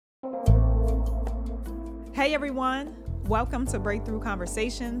Hey everyone, welcome to Breakthrough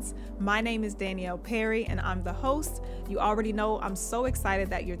Conversations. My name is Danielle Perry and I'm the host. You already know I'm so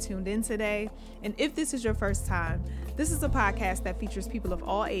excited that you're tuned in today. And if this is your first time, this is a podcast that features people of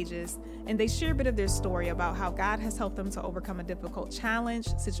all ages and they share a bit of their story about how God has helped them to overcome a difficult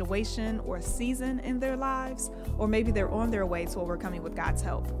challenge, situation, or season in their lives, or maybe they're on their way to overcoming with God's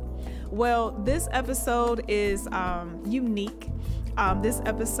help. Well, this episode is unique. This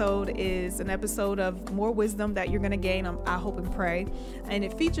episode is an episode of more wisdom that you're going to gain, I hope and pray. And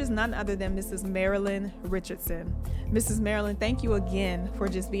it features none other than Mrs. Marilyn Richardson. Mrs. Marilyn, thank you again for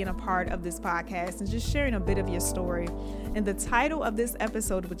just being a part of this podcast and just sharing a bit of your story. And the title of this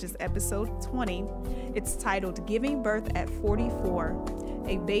episode, which is episode 20, it's titled Giving Birth at 44,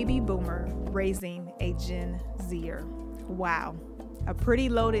 a Baby Boomer Raising a Gen-Zer. Wow. A pretty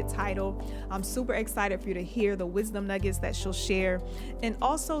loaded title. I'm super excited for you to hear the wisdom nuggets that she'll share. And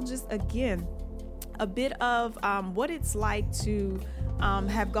also just, again, a bit of what it's like to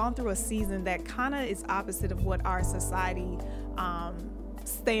have gone through a season that kind of is opposite of what our society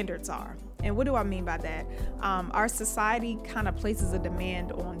standards are. And what do I mean by that? Our society kind of places a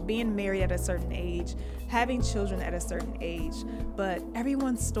demand on being married at a certain age, having children at a certain age, but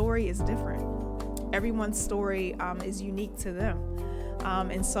everyone's story is different. Everyone's story is unique to them.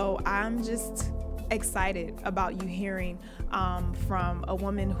 And so I'm just excited about you hearing from a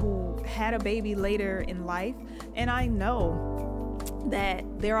woman who had a baby later in life. And I know that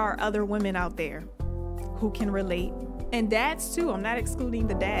there are other women out there who can relate. And dads too. I'm not excluding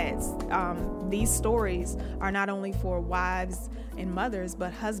the dads. These stories are not only for wives and mothers,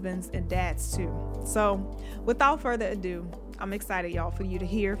 but husbands and dads too. So without further ado, I'm excited, y'all, for you to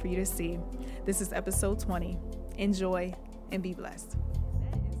hear, for you to see. This is episode 20. Enjoy and be blessed.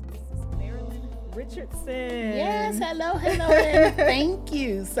 That is Mrs. Marilyn Richardson. Yes, hello, and thank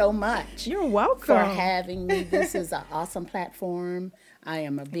you so much. You're welcome. For having me. This is an awesome platform. I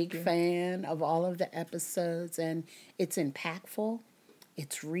am a big fan of all of the episodes, and it's impactful,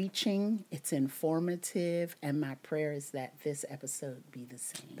 it's reaching, it's informative, and my prayer is that this episode be the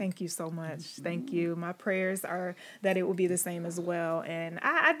same. Thank you so much. Mm-hmm. Thank you. My prayers are that it will be the same as well, and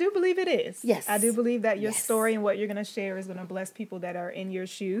I do believe it is. Yes. I do believe that your story and what you're going to share is going to bless people that are in your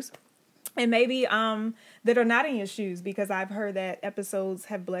shoes. And maybe that are not in your shoes, because I've heard that episodes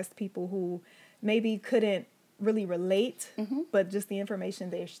have blessed people who maybe couldn't really relate, but just the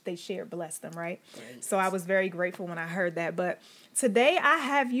information they shared blessed them, right? Great. So I was very grateful when I heard that. But today I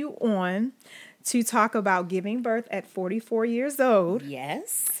have you on to talk about giving birth at 44 years old.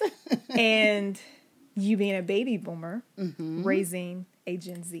 Yes. And you being a baby boomer, raising a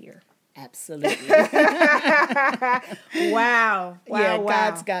Gen-Zer. Absolutely. Wow. Yeah,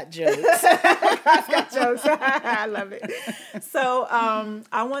 God's got jokes. God's got jokes. I love it. So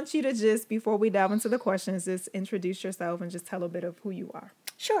I want you to just, before we dive into the questions, just introduce yourself and just tell a bit of who you are.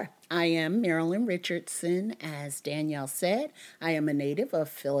 Sure. I am Marilyn Richardson. As Danielle said, I am a native of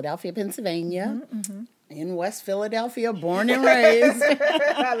Philadelphia, Pennsylvania. In West Philadelphia, born and raised.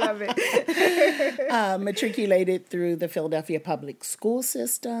 I love it. Matriculated through the Philadelphia public school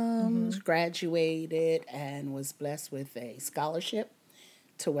system, graduated, and was blessed with a scholarship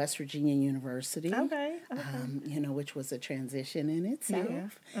to West Virginia University. Okay. Which was a transition in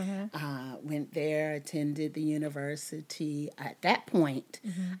itself. Yeah. Went there, attended the university. At that point,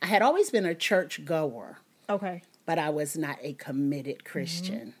 I had always been a church goer. Okay. But I was not a committed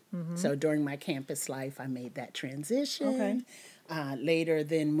Christian. So during my campus life, I made that transition. Okay. Later,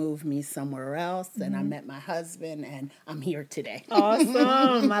 then moved me somewhere else, and I met my husband, and I'm here today.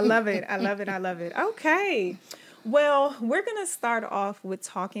 Awesome. I love it. I love it. I love it. Okay. Well, we're going to start off with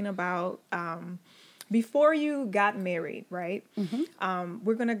talking about before you got married, right?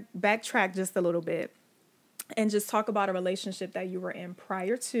 We're going to backtrack just a little bit and just talk about a relationship that you were in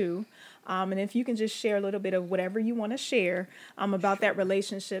prior to. And if you can just share a little bit of whatever you want to share about that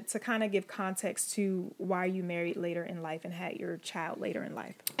relationship to kind of give context to why you married later in life and had your child later in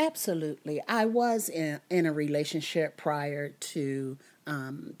life. Absolutely. I was in a relationship prior to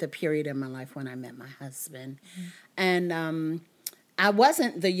the period in my life when I met my husband. And I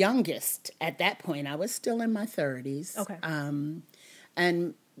wasn't the youngest at that point. I was still in my 30s. Okay.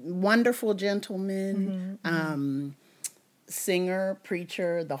 And wonderful gentleman, singer,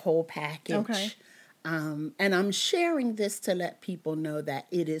 preacher, the whole package. Okay. And I'm sharing this to let people know that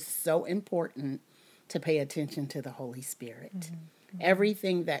it is so important to pay attention to the Holy Spirit.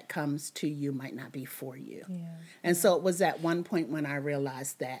 Everything that comes to you might not be for you. Yeah. And so it was at one point when I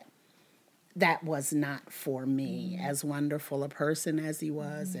realized that that was not for me. As wonderful a person as he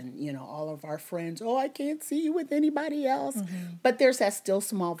was, and, you know, all of our friends, oh, I can't see you with anybody else. But there's that still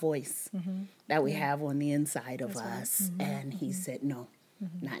small voice that we have on the inside of us. And he said, no,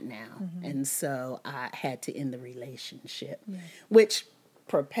 not now. And so I had to end the relationship, which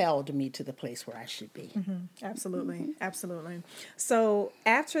propelled me to the place where I should be. Absolutely. Absolutely. So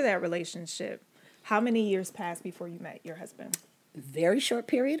after that relationship, how many years passed before you met your husband? Very short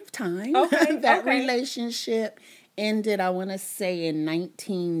period of time. Okay. That relationship ended, I want to say, in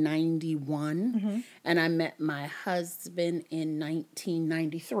 1991. And I met my husband in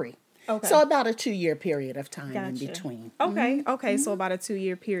 1993. Okay. So about a 2-year period of time in between. Okay. Okay. So about a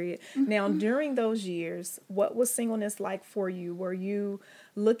 2-year period. Now, during those years, what was singleness like for you? Were you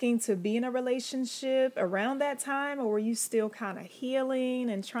looking to be in a relationship around that time, or were you still kind of healing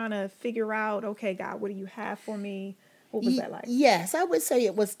and trying to figure out, okay, God, what do you have for me? What was that like? Yes, I would say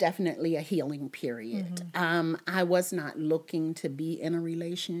it was definitely a healing period. I was not looking to be in a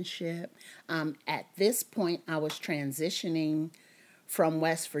relationship. At this point, I was transitioning from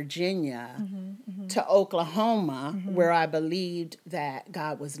West Virginia to Oklahoma, where I believed that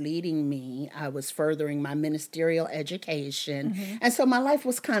God was leading me. I was furthering my ministerial education. And so my life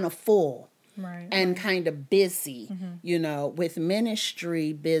was kind of full. And kind of busy, you know, with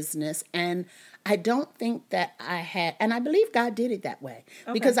ministry, business. And I don't think that I had, and I believe God did it that way,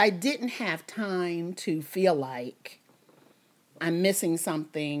 because I didn't have time to feel like I'm missing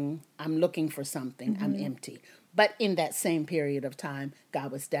something, I'm looking for something, I'm empty. But in that same period of time,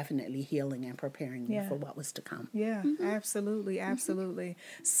 God was definitely healing and preparing me for what was to come. Yeah, absolutely, absolutely.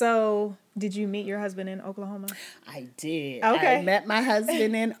 So, did you meet your husband in Oklahoma? I did. Okay. I met my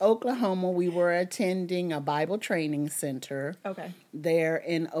husband in Oklahoma. We were attending a Bible training center there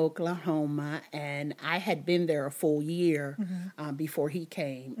in Oklahoma, and I had been there a full year before he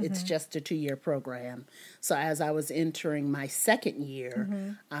came. It's just a 2-year program. So as I was entering my second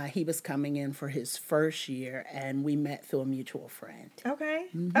year, he was coming in for his first year, and we met through a mutual friend. Okay.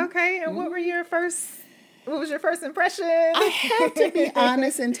 Okay. And what was your first impression? I have to be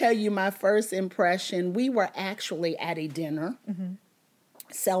honest and tell you my first impression. We were actually at a dinner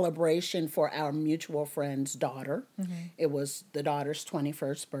celebration for our mutual friend's daughter. It was the daughter's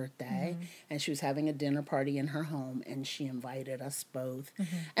 21st birthday, and she was having a dinner party in her home, and she invited us both.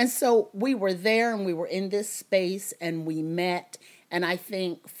 And so we were there, and we were in this space, and we met. And I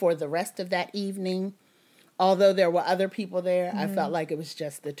think for the rest of that evening, although there were other people there, I felt like it was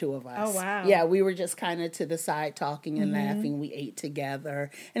just the two of us. Oh, wow. Yeah, we were just kind of to the side talking and laughing. We ate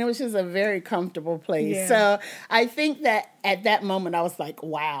together. And it was just a very comfortable place. Yeah. So I think that at that moment, I was like,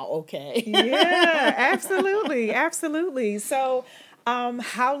 wow, okay. Yeah, absolutely. Absolutely. So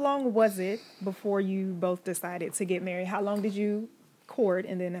how long was it before you both decided to get married? How long did you court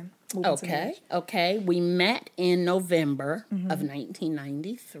and then move into marriage? Okay. We met in November of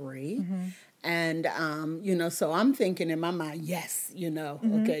 1993. And, you know, so I'm thinking in my mind, yes, you know,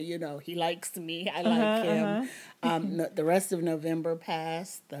 okay, you know, he likes me, I like him. The rest of November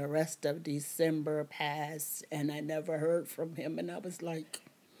passed, the rest of December passed, and I never heard from him. And I was like,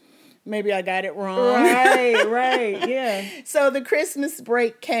 maybe I got it wrong. Right, yeah. So the Christmas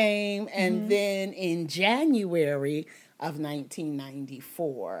break came, and then in January of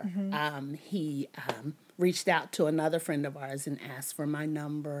 1994, he reached out to another friend of ours and asked for my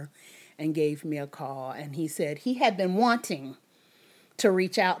number and gave me a call. And he said he had been wanting to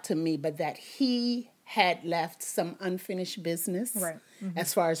reach out to me, but that he had left some unfinished business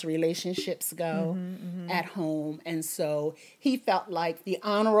as far as relationships go at home. And so he felt like the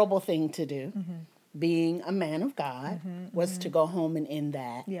honorable thing to do, being a man of God, was to go home and end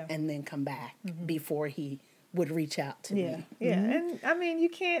that and then come back before he would reach out to me. Yeah. And I mean, you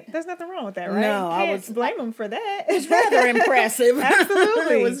can't, there's nothing wrong with that, right? No, I can't blame him for that. It was rather impressive.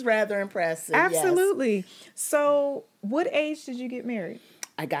 Absolutely. It was rather impressive. Absolutely. Yes. So what age did you get married?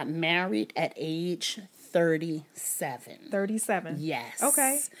 I got married at age 37. 37. Yes.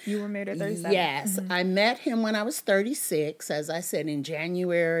 Okay. You were married at 37. Yes. I met him when I was 36. As I said, in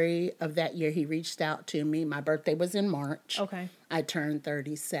January of that year, he reached out to me. My birthday was in March. Okay. I turned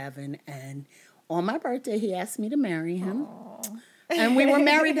 37, and on my birthday, he asked me to marry him. And we were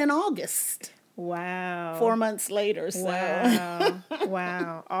married in August. Wow. 4 months later. So.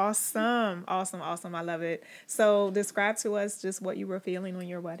 Wow. Awesome. I love it. So describe to us just what you were feeling on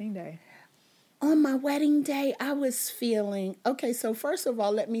your wedding day. On my wedding day, I was feeling, okay, so first of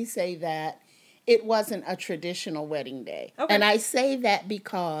all, let me say that it wasn't a traditional wedding day. Okay. And I say that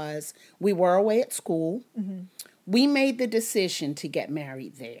because we were away at school. We made the decision to get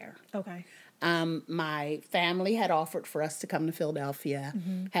married there. Okay. My family had offered for us to come to Philadelphia,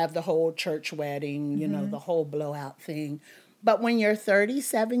 have the whole church wedding, you know, the whole blowout thing. But when you're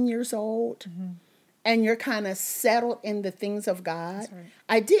 37 years old and you're kind of settled in the things of God, right.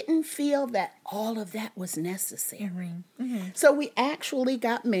 I didn't feel that all of that was necessary. So we actually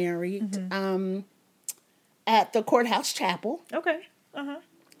got married at the courthouse chapel. Okay.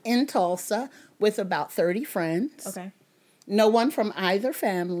 In Tulsa with about 30 friends. Okay. No one from either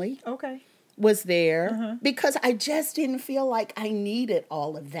family. Okay. Was there because I just didn't feel like I needed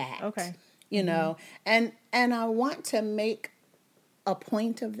all of that. Okay. You know, and I want to make a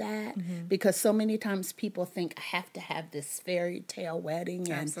point of that because so many times people think I have to have this fairy tale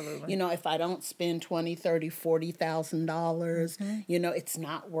wedding and Absolutely. you know, if I don't spend $20,000, $30,000, $40,000, you know, it's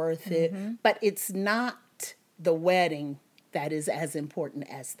not worth it. But it's not the wedding that is as important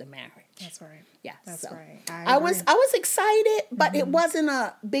as the marriage. That's right. Yeah, that's so right. I was excited, but it wasn't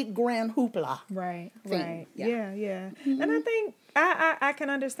a big grand hoopla. Right. Thing. Right. Yeah. And I think I can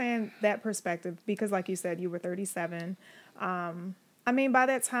understand that perspective because, like you said, you were 37. I mean, by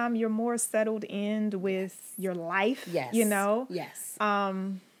that time, you're more settled in with your life. Yes. You know. Yes.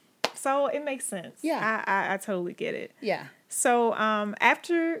 So it makes sense. Yeah. I totally get it. Yeah. So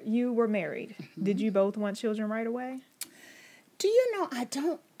after you were married, did you both want children right away? Do you know,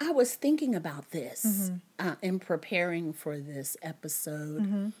 I was thinking about this in preparing for this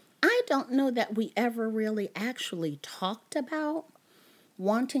episode. I don't know that we ever really actually talked about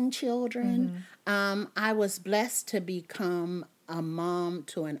wanting children. I was blessed to become a mom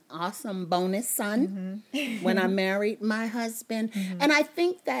to an awesome bonus son when I married my husband. And I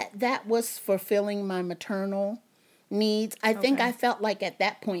think that was fulfilling my maternal needs. I think I felt like at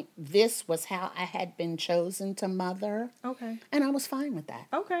that point, this was how I had been chosen to mother. Okay. And I was fine with that.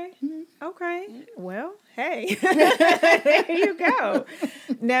 Okay. Okay. Well, hey, there you go.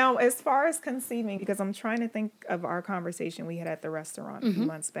 Now, as far as conceiving, because I'm trying to think of our conversation we had at the restaurant a few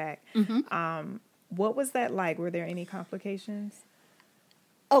months back. What was that like? Were there any complications?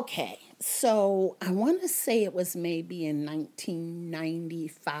 Okay. So I want to say it was maybe in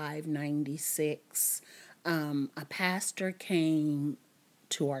 1995, 96. A pastor came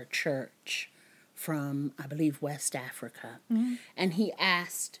to our church from, I believe, West Africa, and he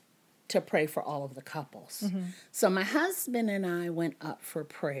asked to pray for all of the couples. So my husband and I went up for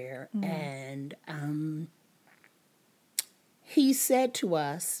prayer, and he said to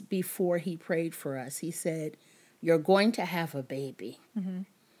us before he prayed for us, he said, "You're going to have a baby."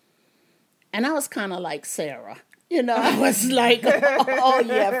 And I was kind of like Sarah. You know, I was like, oh,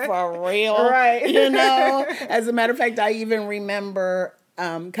 yeah, for real. Right. You know, as a matter of fact, I even remember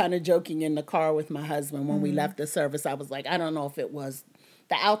kind of joking in the car with my husband when we left the service. I was like, I don't know if it was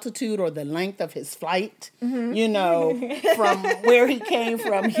the altitude or the length of his flight, you know, from where he came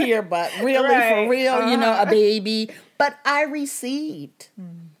from here, but really, for real, you know, a baby. But I received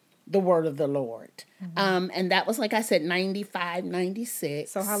the word of the Lord. And that was, like I said, 95,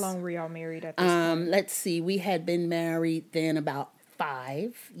 96. So how long were y'all married at this point? Let's see. We had been married then about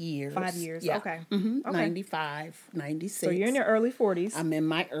 5 years. 5 years. Yeah. Okay. 95, 96. So you're in your early 40s. I'm in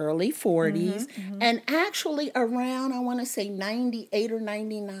my early 40s. And actually around, I want to say 98 or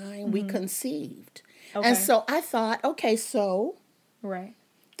 99, we conceived. Okay. And so I thought, okay, so right.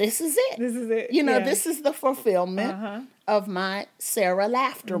 This is it. This is it. You know, this is the fulfillment of my Sarah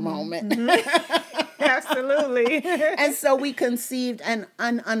laughter moment. Absolutely. And so we conceived, and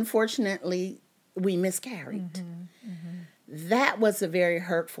unfortunately, we miscarried. That was a very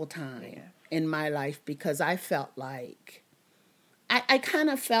hurtful time in my life because I felt like, I kind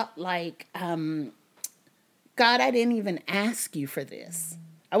of felt like, God, I didn't even ask you for this.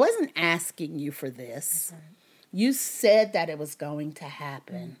 I wasn't asking you for this. You said that it was going to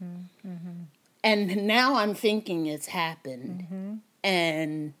happen. And now I'm thinking it's happened.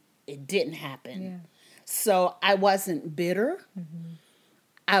 And it didn't happen. Yeah. So I wasn't bitter.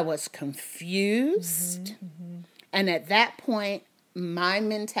 I was confused. And at that point, my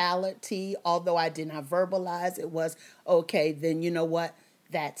mentality, although I did not verbalize it, was, okay, then you know what?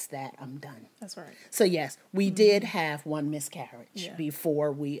 That's that. I'm done. That's right. So yes, we did have one miscarriage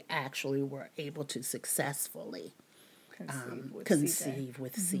before we actually were able to successfully conceive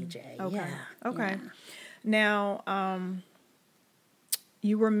with CJ. Okay. Yeah. Okay. Yeah. Now,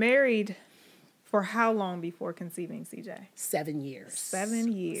 you were married for how long before conceiving CJ? 7 years.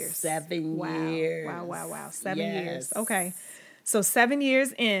 7 years. 7 wow. years. Wow. 7 years. Okay. So 7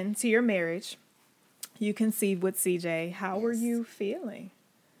 years into your marriage, you conceived with CJ. How were you feeling?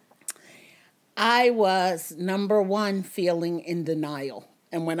 I was, number one, feeling in denial.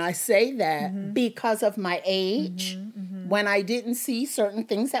 And when I say that, because of my age, when I didn't see certain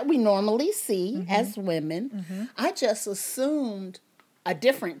things that we normally see as women, I just assumed a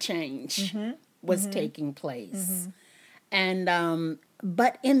different change was taking place. And,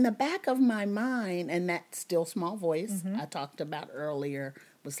 but in the back of my mind, and that still small voice I talked about earlier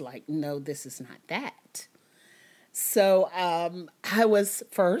was like, no, this is not that. So I was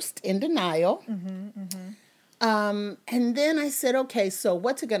first in denial. And then I said, okay, so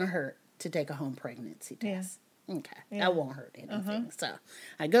what's it going to hurt to take a home pregnancy test? Okay, that won't hurt anything. So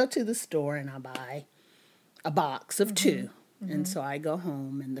I go to the store and I buy a box of 2. And so I go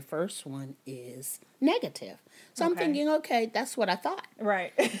home and the first one is negative. So I'm thinking, okay, that's what I thought.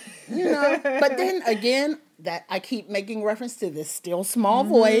 Right. You know, but then again, that I keep making reference to this still small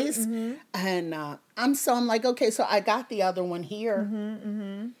voice. And I'm like, okay, so I got the other one here.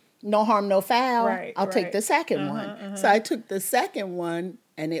 No harm, no foul. I'll take the second one. So I took the second one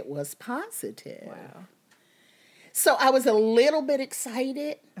and it was positive. Wow. So I was a little bit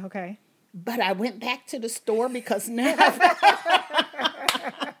excited. Okay. But I went back to the store because now I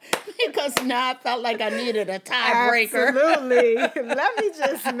felt like I needed a tiebreaker. Absolutely. Let me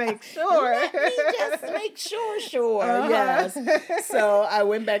just make sure. Yes. So I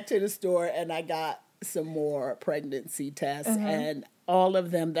went back to the store and I got some more pregnancy tests and all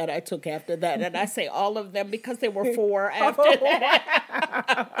of them that I took after that. And I say all of them because there were 4 after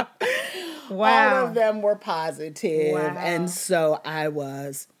that. Wow. All of them were positive. Wow. And so I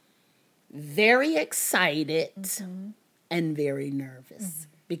was very excited and very nervous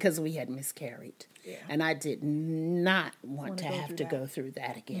because we had miscarried. Yeah. And I did not want to have to go through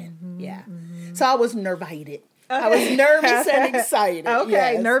that again. So I was nervited. I was nervous and excited.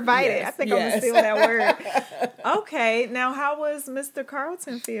 Okay, nervited. I think I'm going to steal that word. Okay, now how was Mr.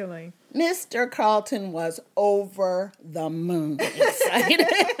 Carlton feeling? Mr. Carlton was over the moon excited.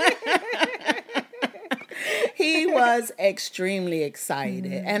 He was extremely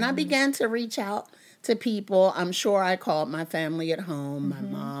excited. And I began to reach out to people. I'm sure I called my family at home, my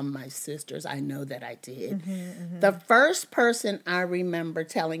mom, my sisters. I know that I did. The first person I remember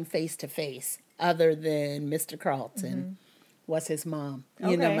telling face to face, other than Mr. Carlton, was his mom.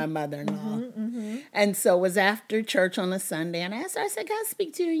 You know, my mother-in-law. And so it was after church on a Sunday. And I asked her, I said, can I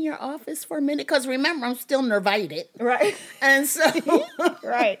speak to you in your office for a minute? Because remember, I'm still nervited. Right. And so,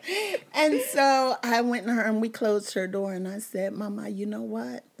 right. And so I went to her and we closed her door. And I said, Mama, you know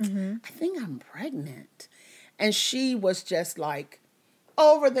what? I think I'm pregnant. And she was just like,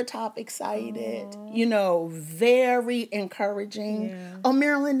 over the top excited, you know, very encouraging. Yeah. Oh,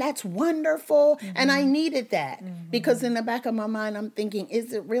 Marilyn, that's wonderful. And I needed that because in the back of my mind, I'm thinking,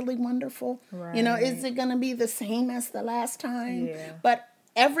 is it really wonderful? Right. You know, is it going to be the same as the last time? Yeah. But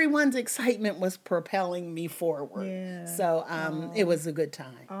everyone's excitement was propelling me forward. Yeah. So it was a good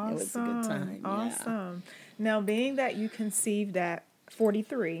time. Awesome. It was a good time. Awesome. Yeah. Now, being that you conceived at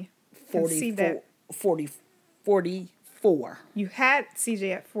 43, 44. You had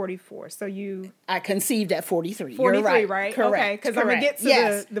CJ at 44, so I conceived at 43. 43, You're right. Right? Correct. Okay, because I'm going to get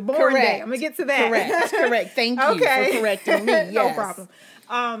to the born day. I'm going to get to that. Correct. Thank you for correcting me. Yes. No problem.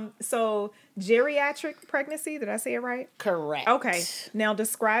 So geriatric pregnancy, did I say it right? Correct. Okay. Now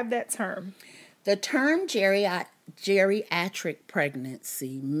describe that term. The term geriatric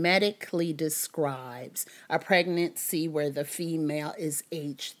pregnancy medically describes a pregnancy where the female is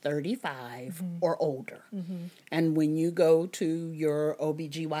age 35 or older. And when you go to your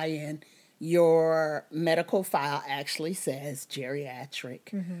OBGYN, your medical file actually says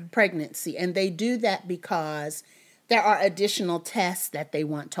geriatric pregnancy. And they do that because there are additional tests that they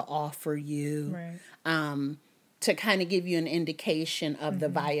want to offer you to kind of give you an indication of the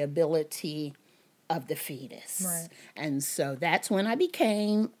viability of the fetus. Right. And so that's when I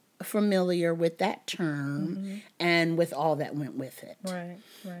became familiar with that term and with all that went with it. Right.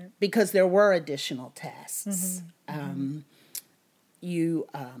 Because there were additional tests.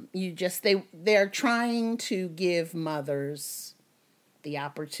 They're trying to give mothers the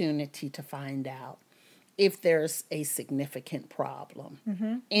opportunity to find out if there's a significant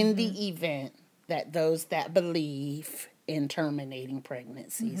problem in the event that those that believe in terminating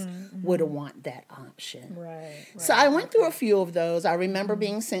pregnancies would want that option. Right. So I went through a few of those. I remember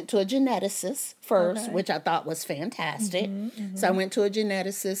being sent to a geneticist first, which I thought was fantastic. So I went to a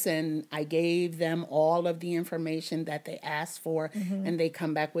geneticist and I gave them all of the information that they asked for, and they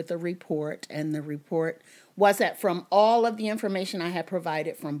come back with a report. And the report was that from all of the information I had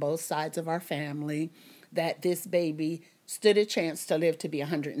provided from both sides of our family, that this baby stood a chance to live to be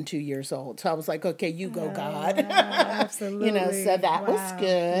 102 years old. So I was like, okay, you go, God. Absolutely. So that was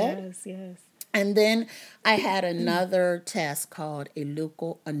good. Yes. And then I had another test called a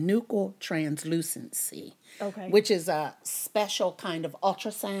nuchal translucency. which is a special kind of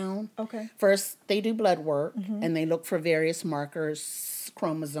ultrasound. Okay. First, they do blood work, and they look for various markers,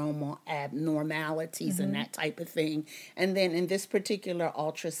 chromosomal abnormalities, and that type of thing. And then in this particular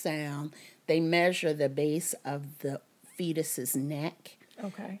ultrasound, they measure the base of the fetus's neck.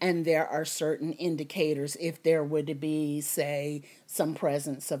 Okay. And there are certain indicators if there were to be, say, some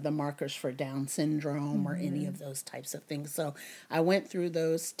presence of the markers for Down syndrome or any of those types of things. So I went through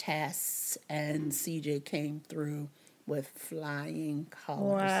those tests, and CJ came through with flying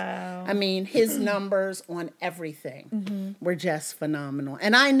colors. Wow. I mean, his numbers on everything were just phenomenal.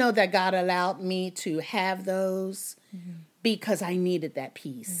 And I know that God allowed me to have those because I needed that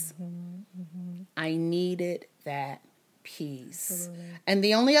peace. I needed that peace. Absolutely. And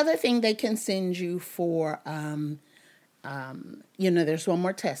the only other thing they can send you for, there's one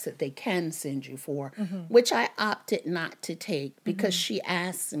more test that they can send you for, which I opted not to take because she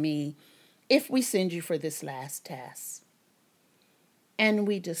asked me, if we send you for this last test and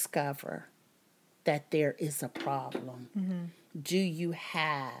we discover that there is a problem, do you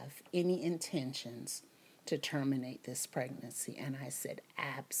have any intentions to terminate this pregnancy? And I said,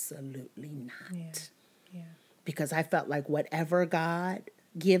 absolutely not. Yeah. Because I felt like whatever God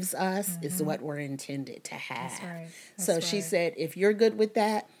gives us is what we're intended to have. That's right. So she said, if you're good with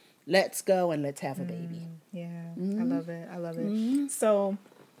that, let's go and let's have a baby. Yeah. I love it. I love it. So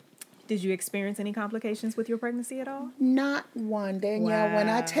did you experience any complications with your pregnancy at all? Not one, Danielle. When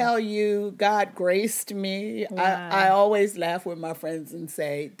I tell you God graced me, Wow. I always laugh with my friends and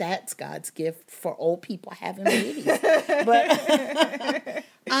say, that's God's gift for old people having babies. But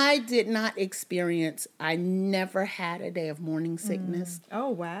I did not experience, I never had a day of morning sickness. Oh,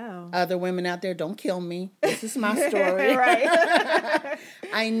 wow. Other women out there, don't kill me. This is my story. Right.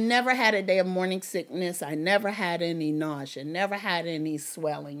 I never had a day of morning sickness. I never had any nausea, never had any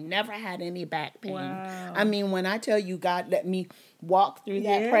swelling, never had any back pain. Wow. I mean, when I tell you God let me walk through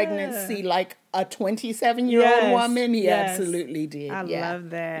that pregnancy like a 27-year-old woman, he absolutely did. I love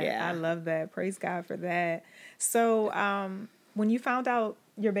that. Yeah. I love that. Praise God for that. So when you found out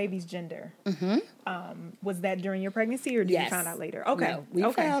your baby's gender, was that during your pregnancy or did you find out later? Okay. No,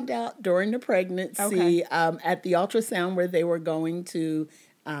 we found out during the pregnancy at the ultrasound where they were going to,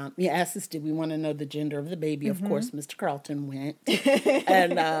 he asked us, did we want to know the gender of the baby? Of course, Mr. Carlton went.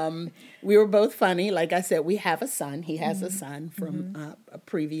 And we were both funny. Like I said, we have a son. He has a son from a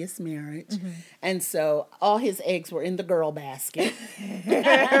previous marriage. And so all his eggs were in the girl basket.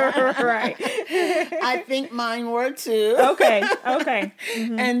 Right. I think mine were too. Okay.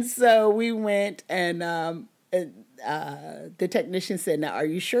 And so we went and the technician said, now, are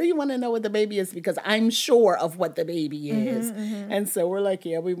you sure you want to know what the baby is? Because I'm sure of what the baby is. And so we're like,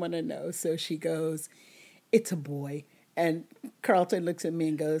 yeah, we want to know. So she goes, it's a boy. And Carlton looks at me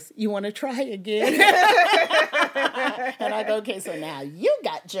and goes, you want to try again? And I go, okay, so now you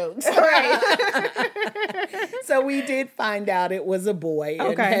got jokes. Right. So we did find out it was a boy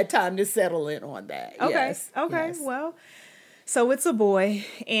and had time to settle in on that. Okay. Yes. Okay. Yes. Well, so it's a boy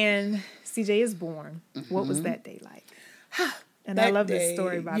and CJ is born. What was that day like? And I love this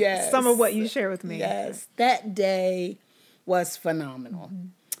story about some of what you share with me. Yes, that day was phenomenal.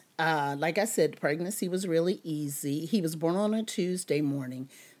 Like I said, pregnancy was really easy. He was born on a Tuesday morning.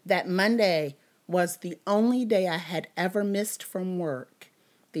 That Monday was the only day I had ever missed from work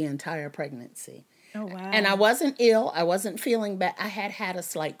the entire pregnancy. Oh, wow. And I wasn't ill. I wasn't feeling bad. I had a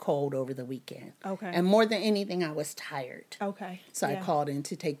slight cold over the weekend. Okay. And more than anything, I was tired. Okay. So I called in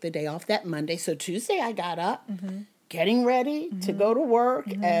to take the day off that Monday. So Tuesday I got up, getting ready to go to work,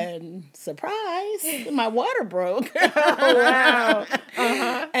 and surprise, my water broke. Oh,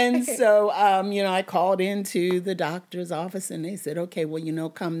 wow. And so, I called into the doctor's office and they said, okay, well,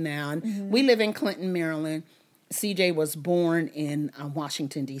 come now. And we live in Clinton, Maryland. CJ was born in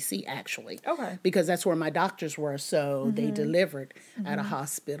Washington, D.C., actually. Okay. Because that's where my doctors were. So they delivered at a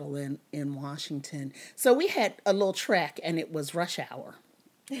hospital in Washington. So we had a little trek, and it was rush hour.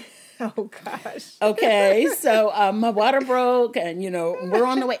 Oh, gosh. Okay. So my water broke, and, we're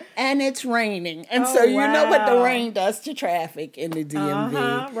on the way. And it's raining. And so you know what the rain does to traffic in the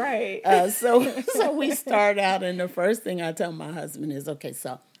DMV. Right. So we start out, and the first thing I tell my husband is, okay,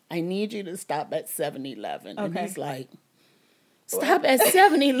 so I need you to stop at 7-Eleven. And he's like, stop at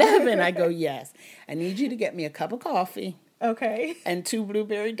 7-Eleven? I go, yes. I need you to get me a cup of coffee. Okay. And 2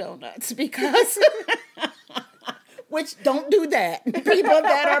 blueberry donuts because Which, don't do that. People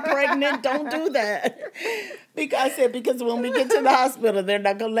that are pregnant, don't do that. Because when we get to the hospital, they're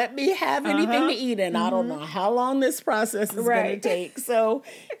not going to let me have anything to eat. And I don't know how long this process is going to take. So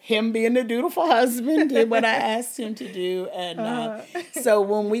him being a dutiful husband did what I asked him to do. And so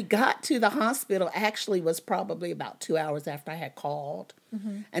when we got to the hospital, actually was probably about 2 hours after I had called.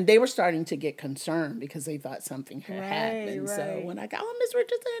 And they were starting to get concerned because they thought something had happened. Right. So when I got, Miss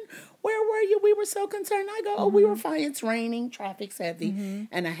Richardson, where were you? We were so concerned. I go, we were fine. It's raining. Traffic's heavy.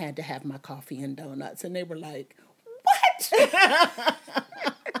 And I had to have my coffee and donuts. And they were like, what?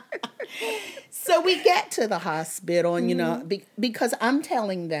 So we get to the hospital and, you know, because I'm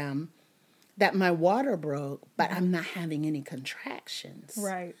telling them that my water broke, but I'm not having any contractions.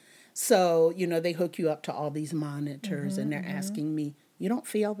 Right. So, you know, they hook you up to all these monitors and they're asking me, you don't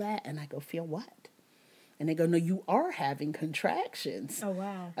feel that? And I go, feel what? And they go, no, you are having contractions. Oh,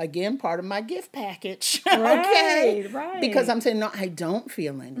 wow. Again, part of my gift package. Right, right. Because I'm saying, no, I don't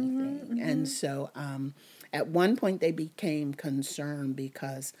feel anything. And so at one point they became concerned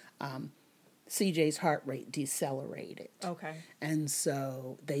because CJ's heart rate decelerated. Okay. And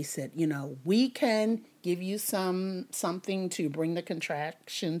so they said, you know, we can give you something to bring the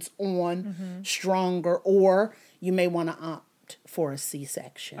contractions on stronger, or you may want to opt for a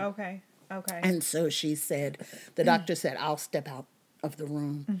C-section. Okay. And so she said, the doctor said, I'll step out of the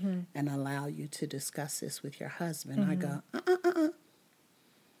room and allow you to discuss this with your husband. I go,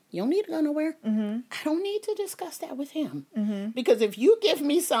 you don't need to go nowhere. I don't need to discuss that with him. Because if you give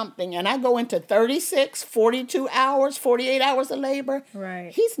me something and I go into 36, 42 hours, 48 hours of labor,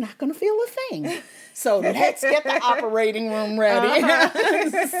 right, he's not going to feel a thing. So let's get the operating room ready.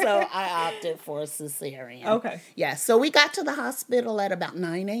 So I opted for a cesarean. Okay. Yeah, so we got to the hospital at about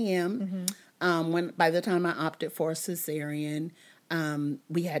 9 a.m. When by the time I opted for a cesarean,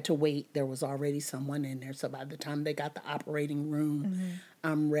 we had to wait. There was already someone in there. So by the time they got the operating room,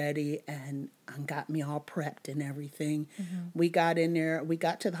 I'm ready and got me all prepped and everything. We got in there. We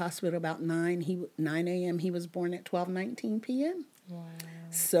got to the hospital about 9 a.m. He was born at 12:19 p.m. Wow.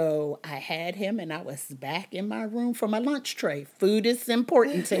 So I had him and I was back in my room for my lunch tray. Food is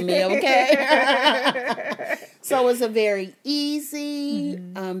important to me, okay? So it was a very easy,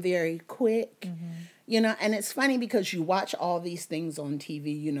 very quick. You know, and it's funny because you watch all these things on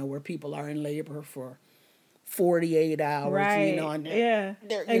TV, you know, where people are in labor for 48 hours, right. you know, and they're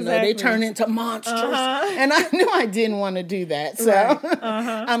you know, they turn into monsters. And I knew I didn't want to do that. So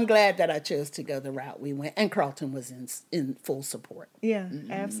I'm glad that I chose to go the route we went. And Carlton was in full support. Yeah,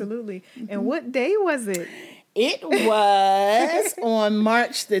 absolutely. And what day was it? It was on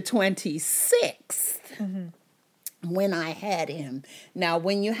March the 26th. When I had him. Now,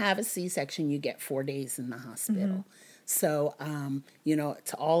 when you have a C-section, you get 4 days in the hospital. So, you know,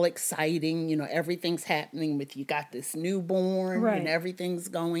 it's all exciting. You know, everything's happening with you got this newborn and everything's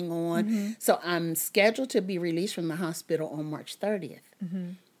going on. So I'm scheduled to be released from the hospital on March 30th,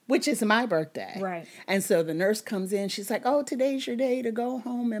 which is my birthday. Right. And so the nurse comes in. She's like, oh, today's your day to go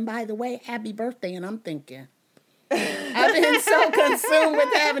home. And by the way, happy birthday. And I'm thinking, I've been so consumed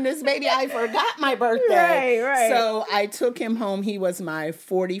with having this baby, I forgot my birthday. Right. So I took him home. He was my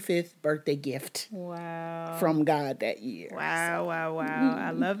 45th birthday gift. Wow. From God that year. Wow.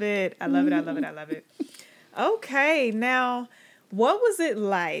 I love it. I love it. Okay. Now, what was it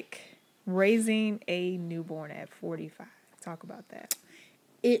like raising a newborn at 45? Talk about that.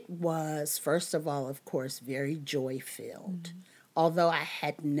 It was, first of all, of course, very joy-filled. Although I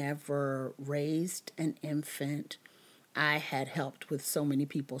had never raised an infant, I had helped with so many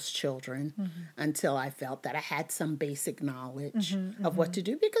people's children until I felt that I had some basic knowledge of what to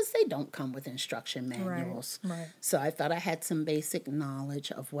do, because they don't come with instruction manuals. Right. So I thought I had some basic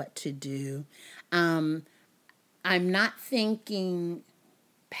knowledge of what to do. I'm not thinking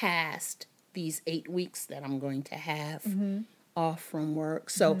past these 8 weeks that I'm going to have off from work.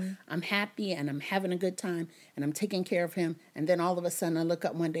 So I'm happy and I'm having a good time and I'm taking care of him. And then all of a sudden I look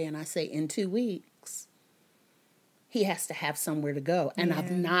up one day and I say, in 2 weeks, he has to have somewhere to go. And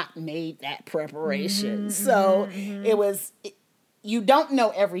I've not made that preparation. So it was, you don't know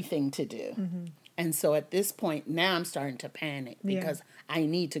everything to do. And so at this point, now I'm starting to panic because I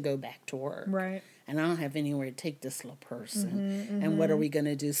need to go back to work. Right. And I don't have anywhere to take this little person. And what are we going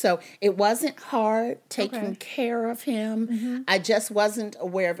to do? So it wasn't hard taking care of him. I just wasn't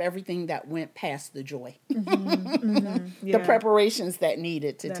aware of everything that went past the joy. The preparations that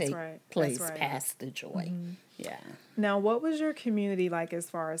needed to take place past the joy. Yeah. Now, what was your community like as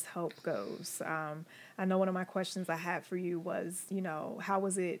far as help goes? I know one of my questions I had for you was, you know, how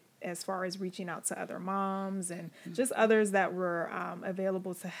was it as far as reaching out to other moms and just others that were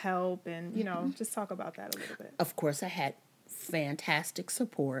available to help, and, you know, just talk about that a little bit. Of course, I had fantastic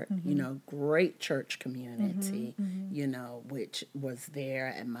support, great church community, which was there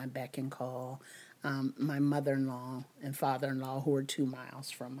at my beck and call. My mother-in-law and father-in-law, who were 2 miles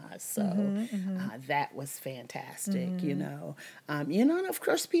from us. So that was fantastic, and of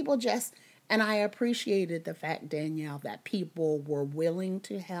course people and I appreciated the fact, Danielle, that people were willing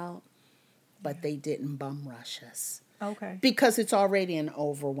to help, but they didn't bum rush us. Okay. Because it's already an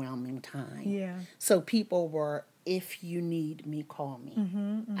overwhelming time. Yeah. So people were, if you need me, call me.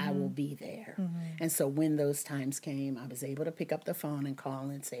 I will be there. And so when those times came, I was able to pick up the phone and call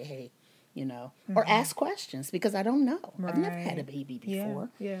and say, hey, or ask questions because I don't know. Right. I've never had a baby before.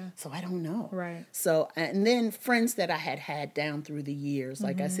 Yeah. So I don't know. Right. So, and then friends that I had down through the years,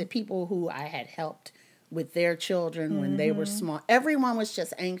 like I said, people who I had helped with their children when they were small. Everyone was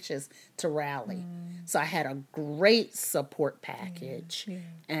just anxious to rally. So I had a great support package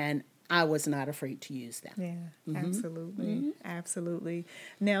and I was not afraid to use them. Yeah, absolutely. Absolutely.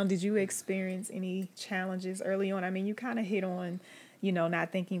 Now, did you experience any challenges early on? I mean, you kind of hit on,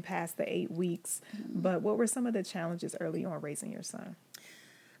 not thinking past the 8 weeks, but what were some of the challenges early on raising your son?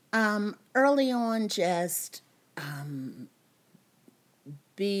 Early on, just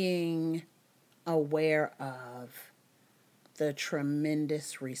being aware of the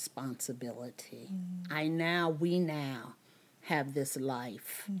tremendous responsibility. We now have this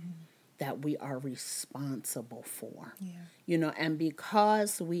life that we are responsible for. And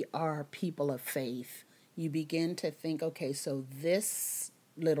because we are people of faith, you begin to think, okay, so this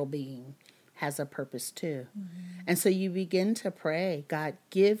little being has a purpose too. And so you begin to pray, God,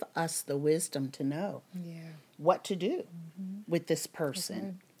 give us the wisdom to know what to do with this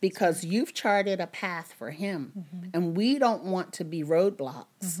person. Because you've charted a path for him, and we don't want to be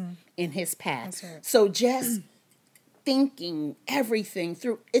roadblocks in his path. Right. So just thinking everything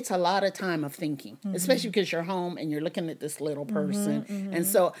through, it's a lot of time of thinking, especially because you're home and you're looking at this little person. And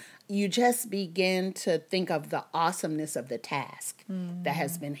so you just begin to think of the awesomeness of the task that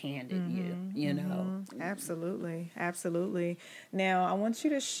has been handed you, Absolutely. Absolutely. Now, I want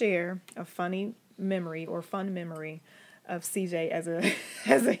you to share a funny memory or fun memory of CJ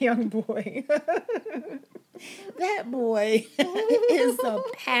as a young boy. That boy is a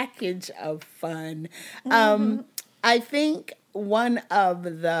package of fun. I think one of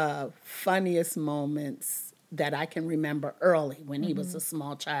the funniest moments that I can remember early when he was a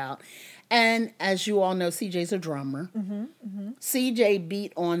small child, and as you all know, CJ's a drummer. CJ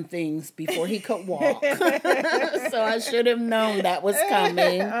beat on things before he could walk. So I should have known that was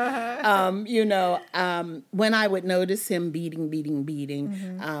coming. When I would notice him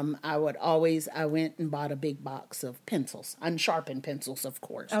beating, I went and bought a big box of pencils, unsharpened pencils, of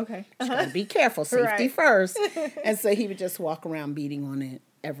course. Okay. Just gotta be careful, safety first. And so he would just walk around beating on it.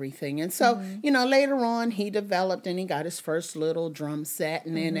 Everything. And so, later on he developed and he got his first little drum set.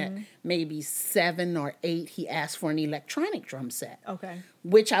 And then at maybe 7 or 8, he asked for an electronic drum set. Okay.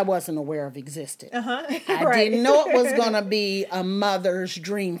 Which I wasn't aware of existed. I didn't know it was going to be a mother's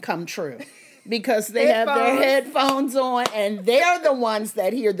dream come true. Because they have their headphones on and they're the ones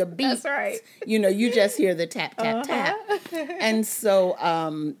that hear the beats. That's right. You just hear the tap, tap, tap. And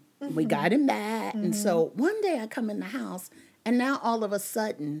so we got him that. And so one day I come in the house and now all of a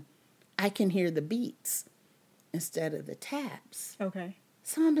sudden, I can hear the beats instead of the taps. Okay.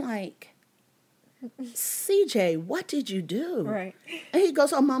 So I'm like, CJ, what did you do? Right. And he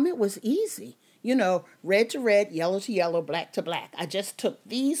goes, oh, Mom, it was easy. Red to red, yellow to yellow, black to black. I just took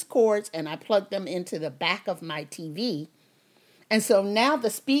these cords and I plugged them into the back of my TV. And so now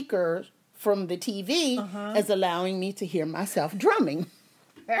the speaker from the TV is allowing me to hear myself drumming.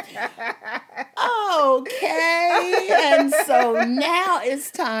 Okay. And so now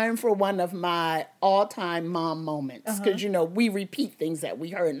it's time for one of my all-time mom moments. Because, we repeat things that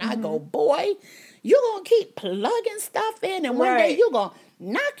we heard. And I go, boy, you're going to keep plugging stuff in. And one day you're going to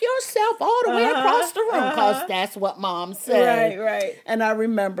knock yourself all the way across the room. Because that's what Mom said. Right. And I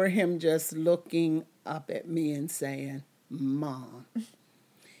remember him just looking up at me and saying, Mom,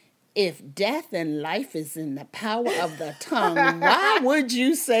 if death and life is in the power of the tongue, why would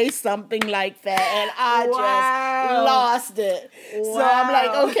you say something like that? And I just lost it. Wow. So I'm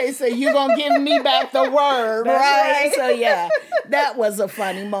like, okay, so you're going to give me back the word, right? So yeah, that was a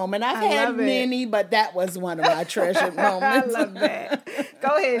funny moment. I've had many, but that was one of my treasured moments. I love that.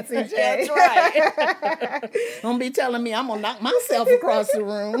 Go ahead, CJ. That's right. Don't be telling me I'm going to knock myself across the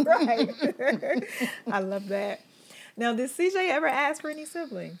room. Right. I love that. Now, did CJ ever ask for any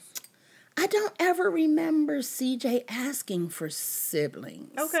siblings? I don't ever remember CJ asking for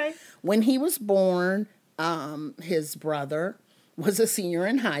siblings. Okay. When he was born, his brother was a senior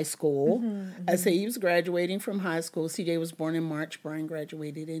in high school. I say he was graduating from high school. CJ was born in March. Brian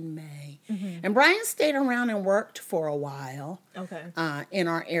graduated in May. And Brian stayed around and worked for a while in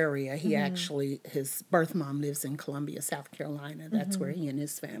our area. He actually, his birth mom lives in Columbia, South Carolina. That's where he and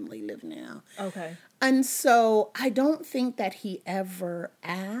his family live now. Okay. And so I don't think that he ever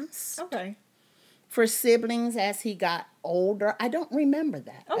asked for siblings as he got older. I don't remember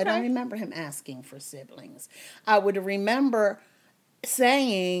that. I don't remember him asking for siblings. I would remember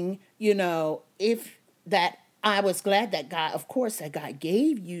saying, you know, if that I was glad that God, of course, that God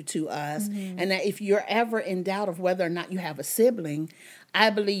gave you to us, and that if you're ever in doubt of whether or not you have a sibling, I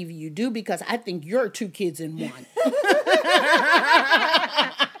believe you do, because I think you're 2 kids in one.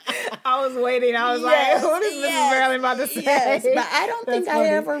 I was waiting. I was like, what is Mrs. Marilyn about to say? Yes, but I don't think I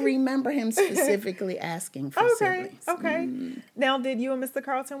ever remember him specifically asking for siblings. Okay. Now, did you and Mr.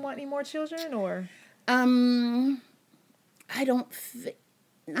 Carlton want any more children, or? I don't think.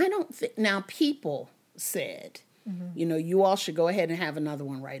 Now, people said, you know, you all should go ahead and have another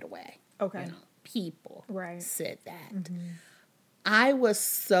one right away. Okay. You know, people said that. I was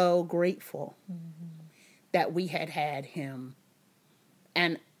so grateful that we had him.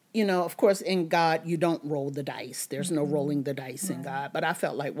 And, you know, of course, in God, you don't roll the dice. There's no rolling the dice in God. But I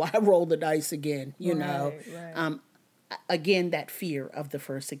felt like, why roll the dice again? You know, again, that fear of the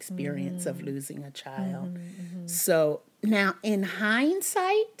first experience of losing a child. So now, in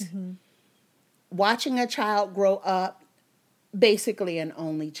hindsight, watching a child grow up, basically an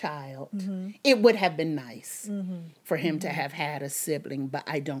only child, it would have been nice for him to have had a sibling, but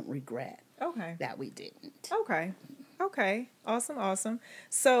I don't regret that we didn't. Okay. Awesome.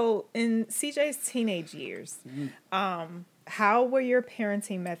 So in CJ's teenage years, how were your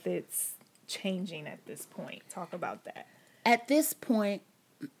parenting methods changing at this point? Talk about that. At this point,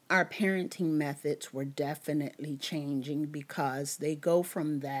 our parenting methods were definitely changing, because they go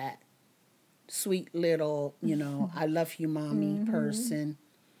from that sweet little, you know, I love you, mommy person,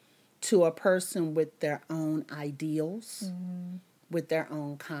 to a person with their own ideals, with their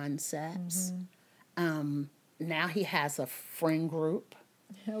own concepts. Now he has a friend group.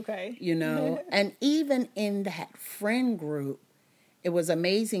 You know, and even in that friend group, it was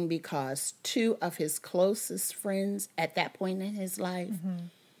amazing, because 2 of his closest friends at that point in his life,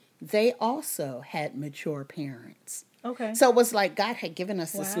 they also had mature parents. So it was like God had given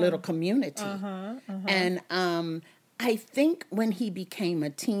us this little community. And I think when he became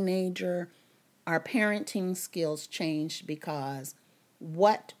a teenager, our parenting skills changed, because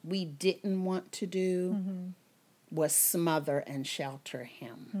what we didn't want to do was smother and shelter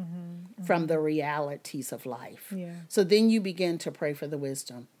him from the realities of life. So then you begin to pray for the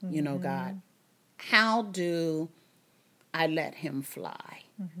wisdom. You know, God, how do I let him fly?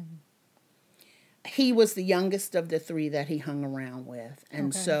 He was the youngest of the 3 that he hung around with.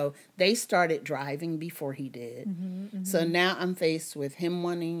 And so they started driving before he did. So now we're faced with him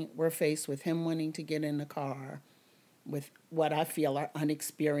wanting to get in the car with what I feel are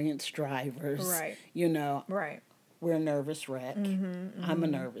unexperienced drivers. You know, we're a nervous wreck. I'm a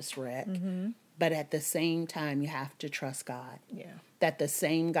nervous wreck. But at the same time, you have to trust God. That the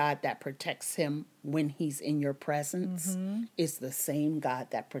same God that protects him when he's in your presence is the same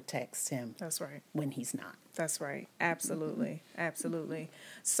God that protects him when he's not. That's right. Absolutely.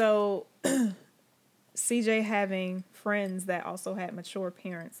 So CJ having friends that also had mature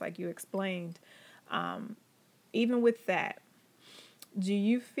parents, like you explained, even with that, do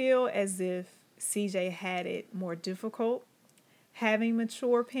you feel as if CJ had it more difficult having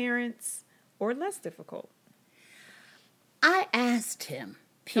mature parents or less difficult? I asked him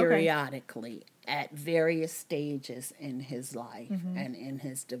periodically at various stages in his life and in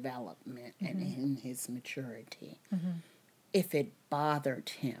his development and in his maturity if it bothered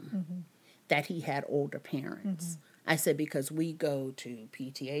him that he had older parents. I said, because we go to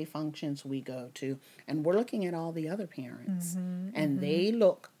PTA functions, and we're looking at all the other parents, and they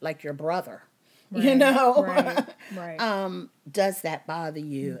look like your brother. You know, does that bother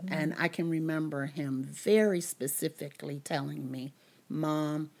you? And I can remember him very specifically telling me,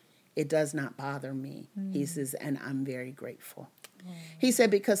 Mom, it does not bother me. He says, and I'm very grateful. He said,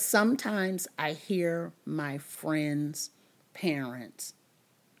 because sometimes I hear my friends' parents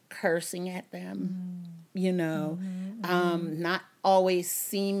cursing at them, you know, not always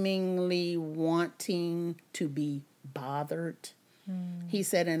seemingly wanting to be bothered. He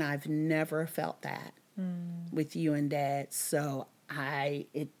said, and I've never felt that with you and Dad. So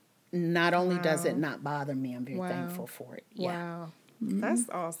it not only does it not bother me, I'm very thankful for it. Wow. That's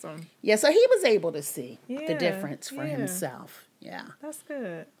awesome. Yeah, so he was able to see the difference for himself. Yeah. That's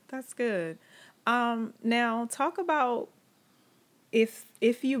good. Now talk about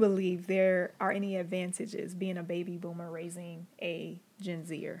if you believe there are any advantages being a baby boomer raising a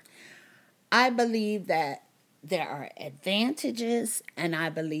Gen-Zer. I believe that there are advantages, and I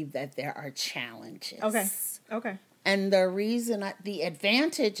believe that there are challenges. Okay. And the reason the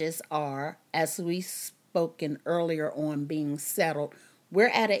advantages are, as we spoken earlier on being settled, we're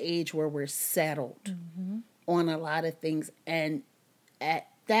at an age where we're settled on a lot of things. And at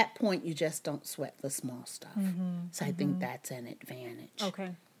that point, you just don't sweat the small stuff. So I think that's an advantage.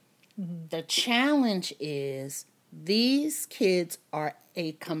 Okay. The challenge is these kids are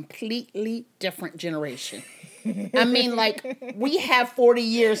a completely different generation. I mean, like, we have 40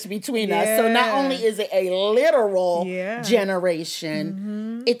 years between us. So not only is it a literal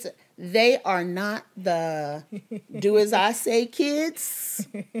generation, they are not the do as I say kids.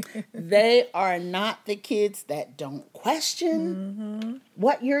 They are not the kids that don't question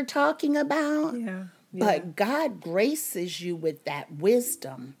what you're talking about. But God graces you with that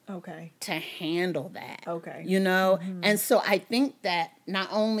wisdom to handle that. You know? And so I think that not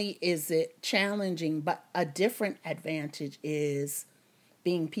only is it challenging, but a different advantage is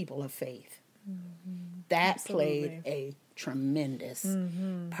being people of faith. That played a tremendous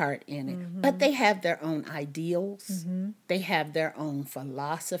part in it. But they have their own ideals. They have their own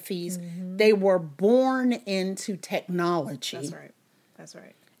philosophies. They were born into technology. That's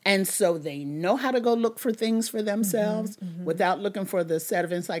right. And so they know how to go look for things for themselves without looking for the set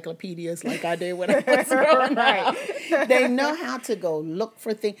of encyclopedias like I did when I was growing up. They know how to go look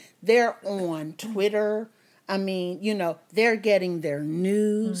for things. They're on Twitter. I mean, you know, they're getting their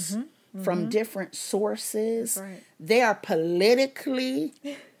news from different sources. They are politically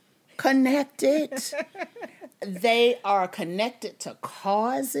connected. They are connected to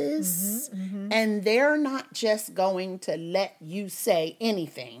causes, and they're not just going to let you say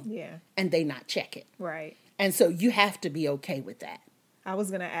anything and they not check it. And so you have to be okay with that. I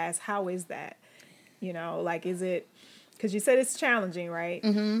was going to ask, how is that? You know, like, is it, because you said it's challenging, right?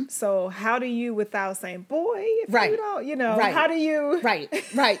 So how do you, without saying, boy, if you don't, you know, how do you?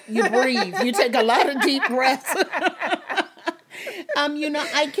 You breathe. You take a lot of deep breaths. You know,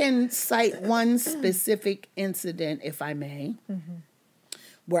 I can cite one specific incident, if I may,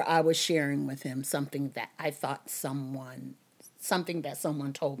 where I was sharing with him something that I thought someone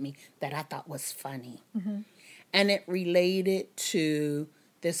told me that I thought was funny. And it related to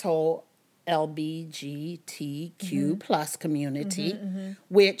this whole LGBTQ plus community,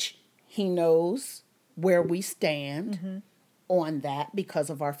 which he knows where we stand on that because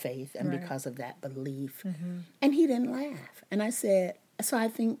of our faith and because of that belief. And he didn't laugh. And I said, so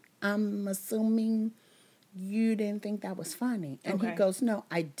I'm assuming you didn't think that was funny. And he goes, no,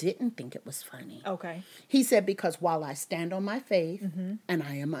 I didn't think it was funny. He said, because while I stand on my faith and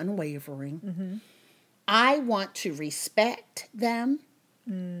I am unwavering, I want to respect them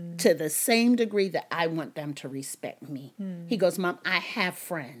to the same degree that I want them to respect me. He goes, Mom, I have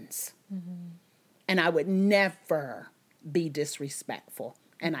friends and I would never be disrespectful.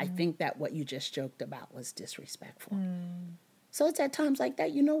 And I think that what you just joked about was disrespectful. So it's at times like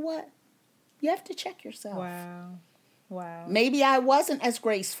that, you know what? You have to check yourself. Wow. Maybe I wasn't as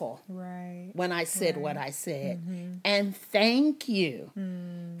graceful when I said what I said. And thank you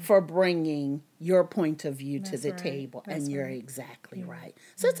for bringing your point of view to the table. And you're exactly right.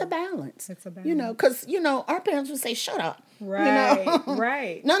 So it's a balance. You know, because, you know, our parents would say, shut up. You know?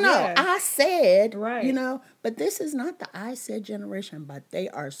 No, I said, you know, but this is not the I said generation, but they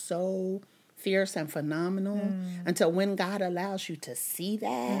are so fierce and phenomenal until when God allows you to see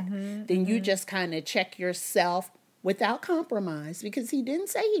that, then you just kind of check yourself without compromise, because he didn't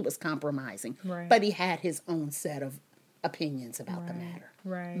say he was compromising, but he had his own set of opinions about the matter.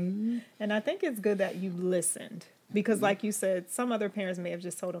 And I think it's good that you listened, because like you said, some other parents may have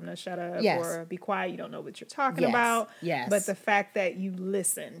just told them to shut up or be quiet. You don't know what you're talking about. But the fact that you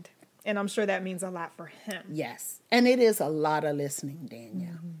listened, and I'm sure that means a lot for him. And it is a lot of listening,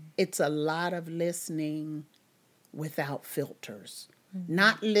 Danielle. It's a lot of listening without filters.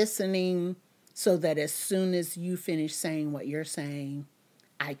 Not listening so that as soon as you finish saying what you're saying,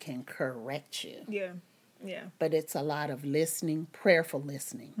 I can correct you. But it's a lot of listening, prayerful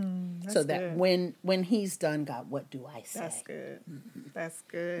listening. So that when he's done, God, what do I say? That's good. That's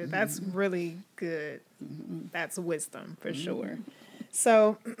good. That's really good. That's wisdom for sure.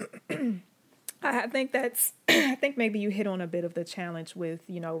 So I think maybe you hit on a bit of the challenge with,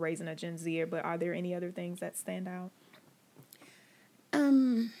 you know, raising a Gen-Zer, but are there any other things that stand out?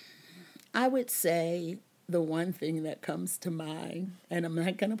 I would say the one thing that comes to mind, and I'm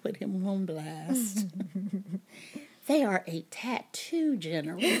not going to put him on blast, they are a tattoo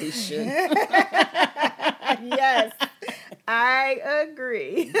generation. I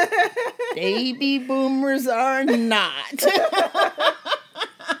agree. Baby boomers are not.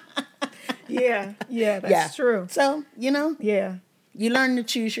 Yeah, that's true. So, Yeah. you learn to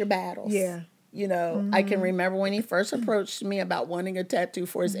choose your battles. Yeah. I can remember when he first approached me about wanting a tattoo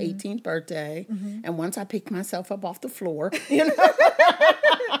for his 18th birthday. And once I picked myself up off the floor,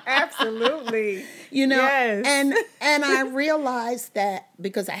 Absolutely. Yes. And I realized that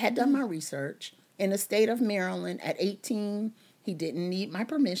because I had done my research in the state of Maryland at 18, he didn't need my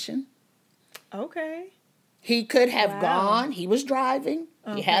permission. Okay. He could have gone. He was driving.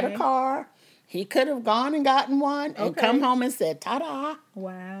 Okay. He had a car. He could have gone and gotten one and come home and said, ta-da.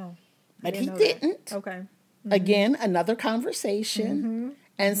 Wow. But he didn't. That. Okay. Again, another conversation.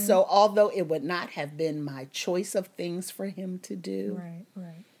 And so although it would not have been my choice of things for him to do,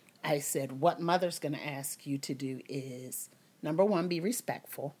 right. I said, what mother's going to ask you to do is, number one, be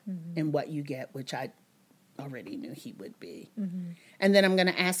respectful in what you get, which I already knew he would be. And then I'm going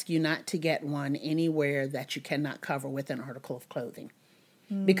to ask you not to get one anywhere that you cannot cover with an article of clothing.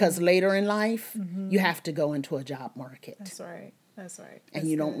 Because later in life, you have to go into a job market. That's right. And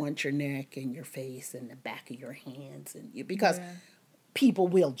you don't want your neck and your face and the back of your hands because people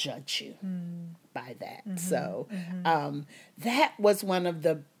will judge you by that. So that was one of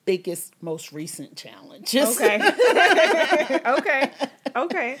the biggest, most recent challenges.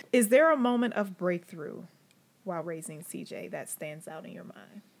 Okay. Is there a moment of breakthrough while raising CJ that stands out in your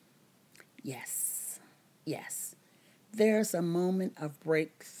mind? Yes. There's a moment of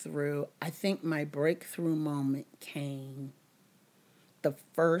breakthrough. I think my breakthrough moment came the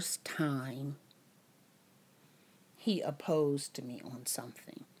first time he opposed me on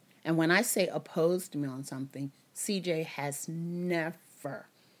something. And when I say opposed me on something, CJ has never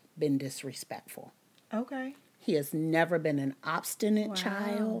been disrespectful. Okay. He has never been an obstinate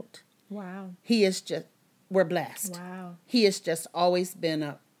child. Wow. He is just, we're blessed. Wow. He has just always been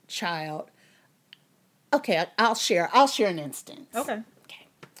a child. Okay, I'll share an instance. Okay.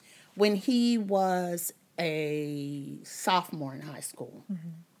 When he was a sophomore in high school,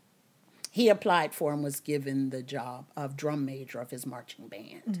 he applied for and was given the job of drum major of his marching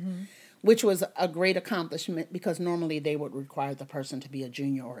band, which was a great accomplishment because normally they would require the person to be a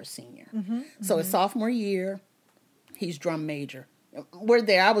junior or a senior. So his sophomore year, he's drum major. We're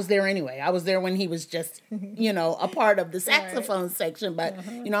there. I was there anyway. I was there when he was just, a part of the saxophone section. But,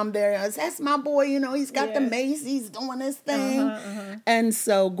 I'm there. That's my boy. He's got the mace. He's doing this thing. And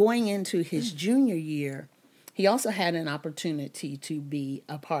so going into his junior year, he also had an opportunity to be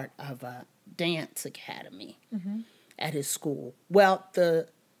a part of a dance academy at his school. Well, the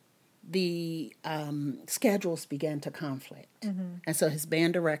schedules began to conflict. And so his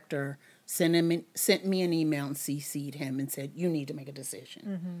band director sent me an email and CC'd him and said, you need to make a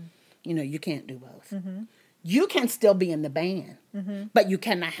decision. You can't do both. You can still be in the band, but you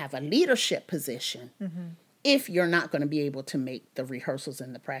cannot have a leadership position if you're not going to be able to make the rehearsals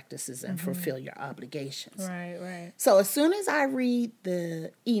and the practices and fulfill your obligations. Right. So as soon as I read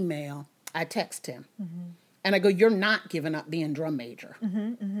the email, I text him. And I go, you're not giving up being drum major.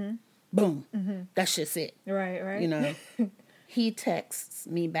 Boom. That's just it. Right. He texts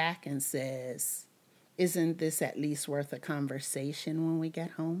me back and says, isn't this at least worth a conversation when we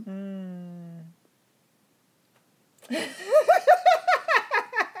get home?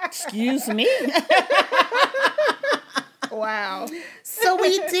 Excuse me? Wow. So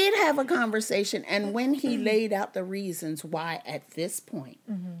we did have a conversation, and when he laid out the reasons why at this point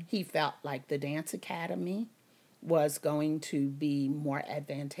he felt like the dance academy was going to be more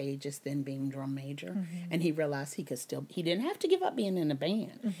advantageous than being drum major. And he realized he didn't have to give up being in a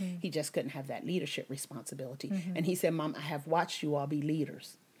band. He just couldn't have that leadership responsibility. And he said, Mom, I have watched you all be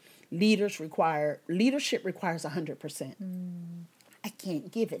leaders. Leadership requires 100%. I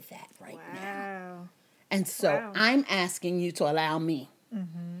can't give it that right now. And so I'm asking you to allow me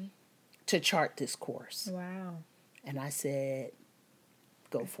to chart this course. Wow. And I said,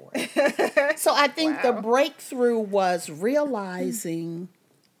 go for it. So I think the breakthrough was realizing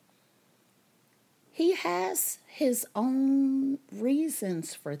he has his own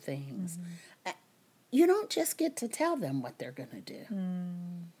reasons for things. You don't just get to tell them what they're going to do.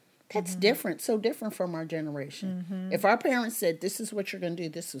 That's different, so different from our generation. If our parents said, this is what you're going to do,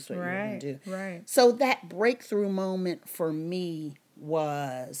 this is what you're going to do. Right. So that breakthrough moment for me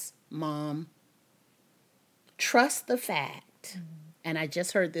was, Mom, trust the fact, and I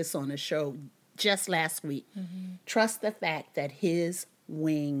just heard this on a show just last week, trust the fact that his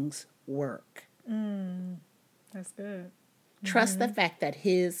wings work. That's good. Trust the fact that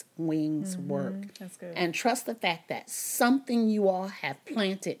his wings work. That's good. And trust the fact that something you all have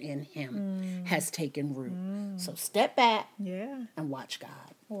planted in him has taken root. So step back and watch God.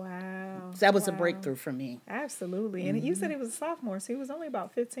 Wow. So that was a breakthrough for me. Absolutely. And you said he was a sophomore, so he was only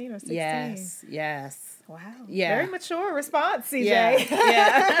about 15 or 16. Yes. Wow. Yeah. Very mature response, CJ.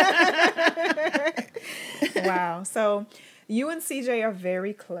 Yeah. Wow. So you and CJ are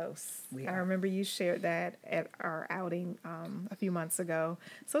very close. We I are. remember you shared that at our outing a few months ago.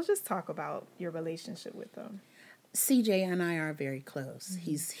 So just talk about your relationship with him. CJ and I are very close.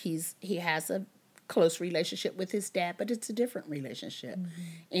 He has a close relationship with his dad, but it's a different relationship.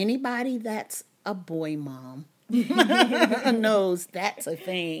 Anybody that's a boy mom knows that's a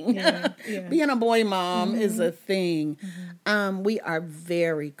thing. Being a boy mom is a thing. We are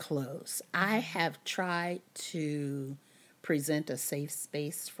very close. I have tried to present a safe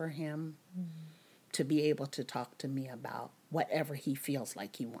space for him to be able to talk to me about whatever he feels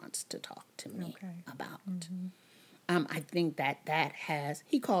like he wants to talk to me about. I think that has,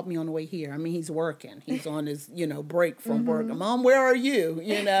 he called me on the way here. I mean, he's working. He's on his, break from work. Mom, where are you?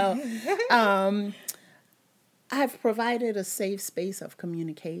 I've provided a safe space of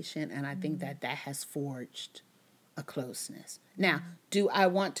communication, and I think that has forged a closeness. Now, do I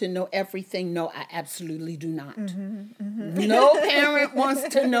want to know everything? No, I absolutely do not. No parent wants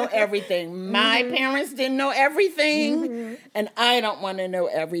to know everything. My parents didn't know everything, and I don't want to know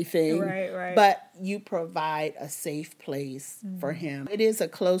everything. Right. But you provide a safe place for him. It is a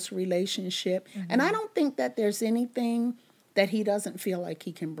close relationship, and I don't think that there's anything that he doesn't feel like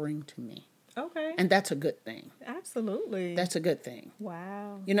he can bring to me. Okay. And that's a good thing. Absolutely. That's a good thing.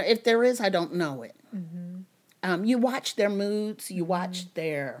 Wow. If there is, I don't know it. You watch their moods, you watch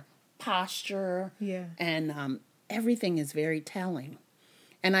their posture, and everything is very telling.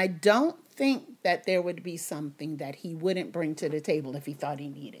 And I don't think that there would be something that he wouldn't bring to the table if he thought he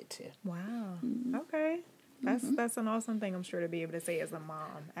needed to. Wow. Okay. That's an awesome thing, I'm sure, to be able to say as a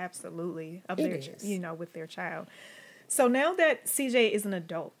mom. Absolutely. Of their, with their child. So now that CJ is an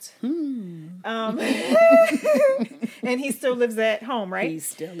adult, and he still lives at home, right? He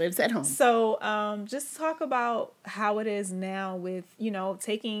still lives at home. So just talk about how it is now with,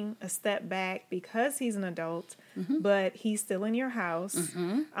 taking a step back because he's an adult, but he's still in your house.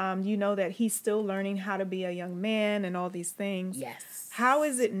 You know that he's still learning how to be a young man and all these things. Yes. How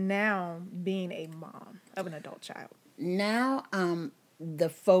is it now being a mom of an adult child? Now the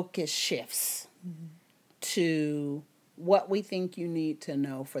focus shifts to what we think you need to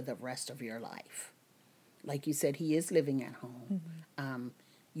know for the rest of your life. Like you said, he is living at home.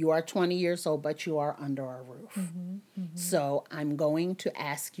 You are 20 years old, but you are under our roof. So I'm going to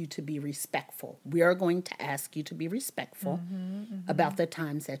ask you to be respectful. We are going to ask you to be respectful about the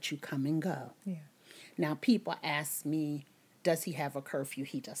times that you come and go. Now, people ask me, does he have a curfew?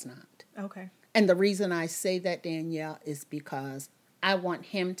 He does not. Okay. And the reason I say that, Danielle, is because I want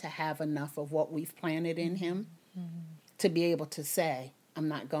him to have enough of what we've planted in him to be able to say, I'm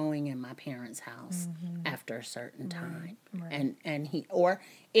not going in my parents' house after a certain time. Right. And he, or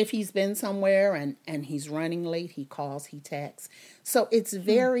if he's been somewhere and he's running late, he calls, he texts. So it's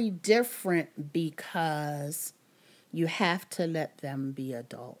very different because you have to let them be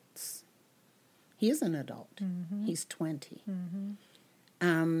adults. He is an adult. He's 20.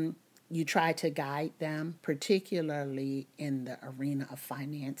 You try to guide them, particularly in the arena of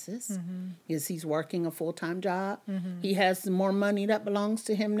finances, because he's working a full-time job. He has more money that belongs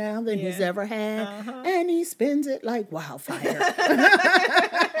to him now than he's ever had, and he spends it like wildfire.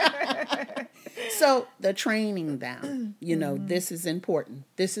 So the training them, this is important.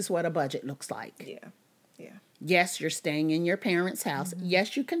 This is what a budget looks like. Yes, you're staying in your parents' house.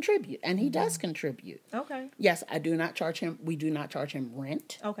 Yes, you contribute, and he does contribute. Okay. Yes, we do not charge him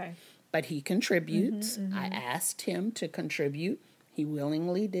rent. Okay. But he contributes. I asked him to contribute. He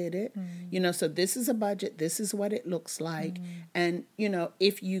willingly did it. So this is a budget. This is what it looks like. And,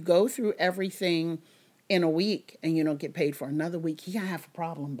 if you go through everything in a week and you don't get paid for another week, you have a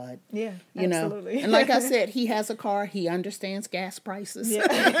problem, bud. Yeah, absolutely. And like I said, he has a car. He understands gas prices. So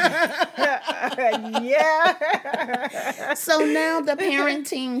now the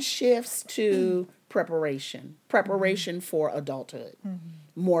parenting shifts to preparation for adulthood.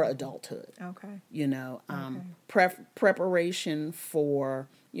 More adulthood. Okay. Preparation for,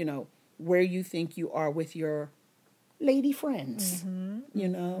 where you think you are with your lady friends,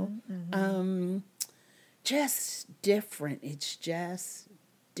 just different. It's just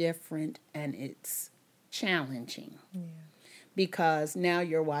different, and it's challenging. Because now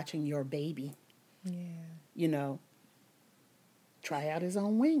you're watching your baby, try out his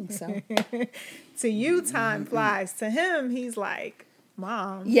own wings. So to you, time flies. To him, he's like,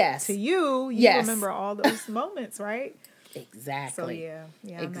 Mom. Yes. To you, yes. remember all those moments, right? Exactly.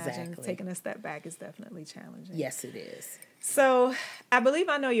 So I imagine taking a step back is definitely challenging. Yes, it is. So I believe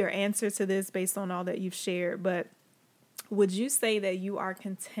I know your answer to this based on all that you've shared, but would you say that you are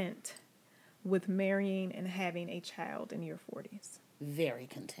content with marrying and having a child in your 40s? Very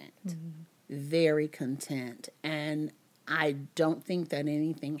content. Very content. And I don't think that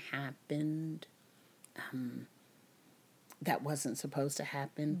anything happened that wasn't supposed to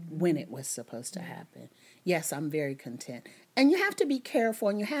happen when it was supposed to happen. Yes, I'm very content. And you have to be careful,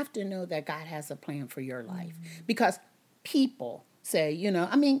 and you have to know that God has a plan for your life. Because people say,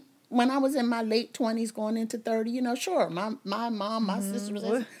 when I was in my late 20s going into 30, sure, my mom, my sister was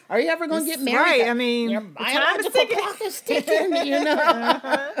saying, are you ever going to get married? Right. I mean, your biological clock is ticking,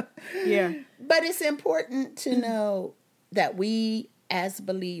 Yeah. But it's important to know that we as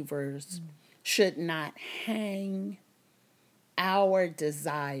believers should not hang our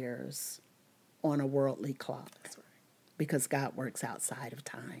desires on a worldly clock. That's right. Because God works outside of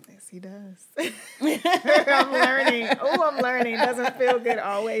time. Yes, he does. I'm learning. It doesn't feel good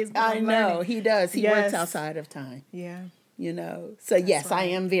always. But I know, learning. he does. He works outside of time. Yeah. So yes, right. I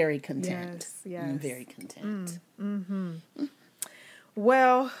am very content. Yes. I'm very content.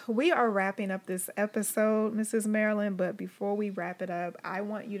 Well, we are wrapping up this episode, Mrs. Marilyn, but before we wrap it up, I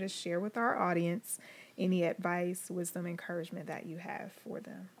want you to share with our audience any advice, wisdom, encouragement that you have for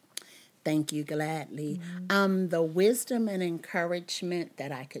them. Thank you, gladly. The wisdom and encouragement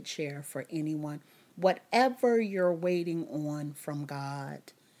that I could share for anyone, whatever you're waiting on from God,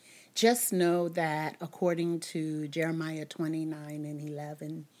 just know that according to Jeremiah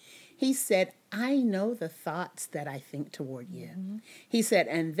 29:11, he said, I know the thoughts that I think toward you. He said,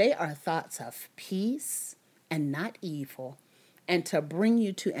 and they are thoughts of peace and not evil, and to bring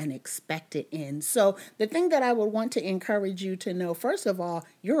you to an expected end. So the thing that I would want to encourage you to know, first of all,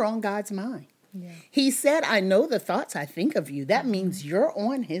 you're on God's mind. Yeah. He said, I know the thoughts I think of you. That means you're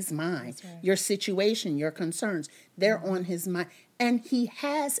on his mind. Right. Your situation, your concerns, they're on his mind. And he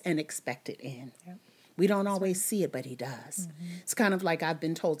has an expected end. Yep. We don't always see it, but he does. It's kind of like I've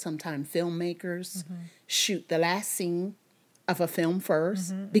been told sometimes filmmakers shoot the last scene of a film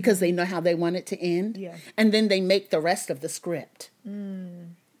first because they know how they want it to end. Yeah. And then they make the rest of the script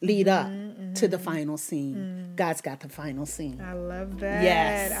lead up to the final scene. God's got the final scene. I love that.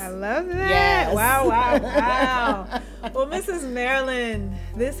 Yes. I love that. Yes. Wow. Well, Mrs. Marilyn,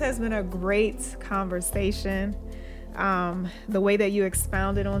 this has been a great conversation. The way that you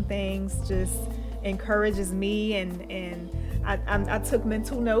expounded on things just encourages me, and I took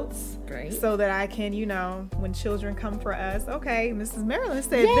mental notes. Great. So that I can, when children come for us, okay, Mrs. Marilyn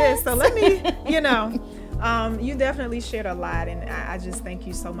said this, so let me, you definitely shared a lot, and I just thank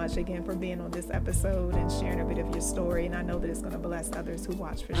you so much again for being on this episode and sharing a bit of your story, and I know that it's going to bless others who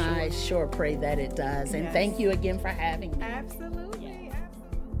watch for sure. I sure pray that it does, and thank you again for having me. Absolutely.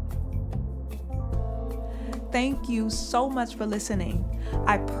 Thank you so much for listening.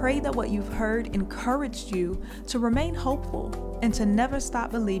 I pray that what you've heard encouraged you to remain hopeful and to never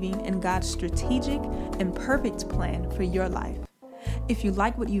stop believing in God's strategic and perfect plan for your life. If you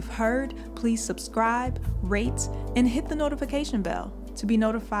like what you've heard, please subscribe, rate, and hit the notification bell to be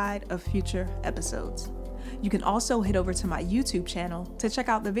notified of future episodes. You can also head over to my YouTube channel to check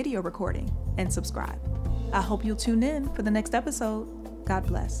out the video recording and subscribe. I hope you'll tune in for the next episode. God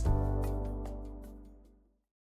bless.